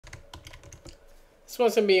This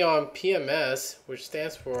one's going to be on PMS, which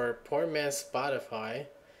stands for Poor Man's Spotify.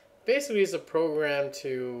 Basically, it's a program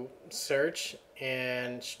to search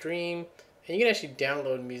and stream, and you can actually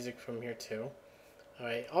download music from here too.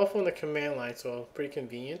 Alright, all from the command line, so pretty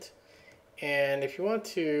convenient. And if you want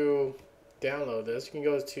to download this, you can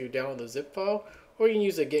go to download the zip file, or you can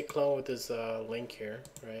use a git clone with this link here,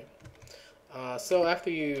 right? So after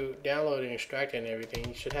you download and extract it and everything,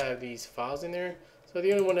 you should have these files in there. So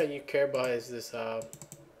the only one that you care about is this,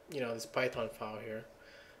 this Python file here.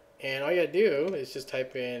 And all you gotta do is just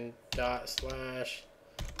type in ./pms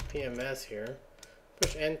here,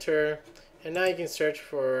 push enter, and now you can search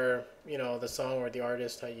for, the song or the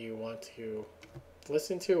artist that you want to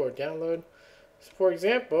listen to or download. So for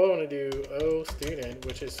example, I'm gonna do "Oh Student,"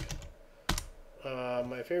 which is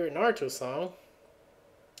my favorite Naruto song.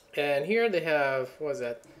 And here they have,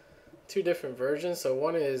 two different versions. So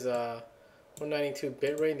one is 192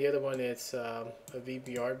 bitrate, and the other one is a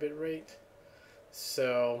VBR bitrate.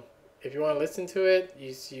 So if you want to listen to it, you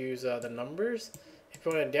just use the numbers. If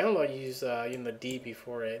you want to download, you use the D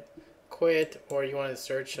before it. Quit, or you want to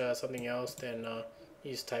search something else, then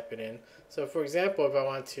you just type it in. So for example, if I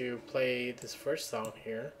want to play this first song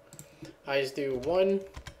here, I just do 1,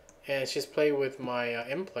 and it's just play with my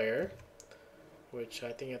mplayer, which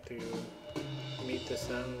I think I have to mute the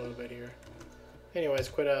sound a little bit here. Anyways,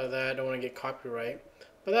 quit out of that. I don't want to get copyright.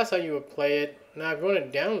 But that's how you would play it. Now, if you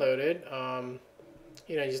want to download it,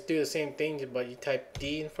 you just do the same thing, but you type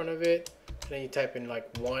D in front of it, and then you type in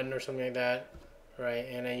like 1 or something like that, right?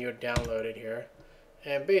 And then you would download it here.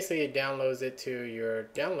 And basically, it downloads it to your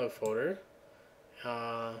download folder,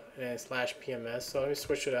 and then /PMS. So let me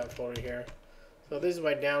switch to that folder here. So this is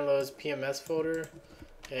my downloads PMS folder,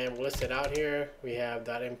 and we'll list it out here. We have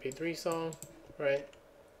 .mp3 song, right?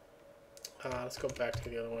 Let's go back to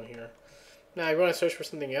the other one here. Now, if you want to search for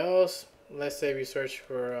something else, let's say we search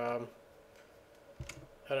for,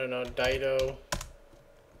 I don't know, Dido,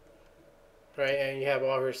 right? And you have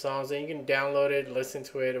all her songs, and you can download it, listen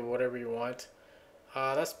to it, or whatever you want.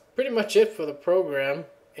 That's pretty much it for the program.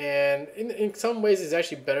 And in some ways, it's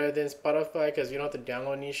actually better than Spotify because you don't have to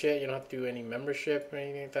download any shit. You don't have to do any membership or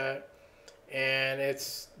anything like that. And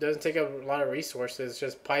it doesn't take up a lot of resources. It's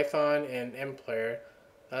just Python and mplayer.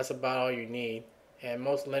 That's about all you need. And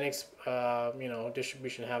most Linux,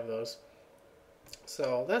 distribution have those.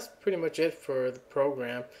 So that's pretty much it for the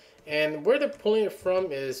program. And where they're pulling it from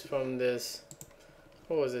is from this,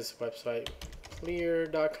 what was this website?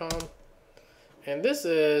 Clear.com. And this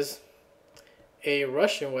is a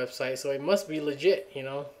Russian website, so it must be legit,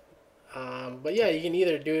 But yeah, you can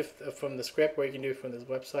either do it from the script or you can do it from this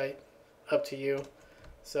website. Up to you.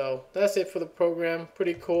 So that's it for the program.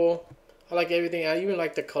 Pretty cool. I like everything. I even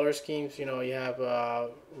like the color schemes. You have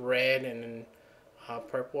red and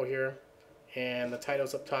purple here, and the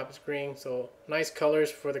titles up top is green. So nice colors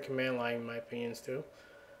for the command line, in my opinions too.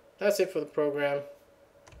 That's it for the program.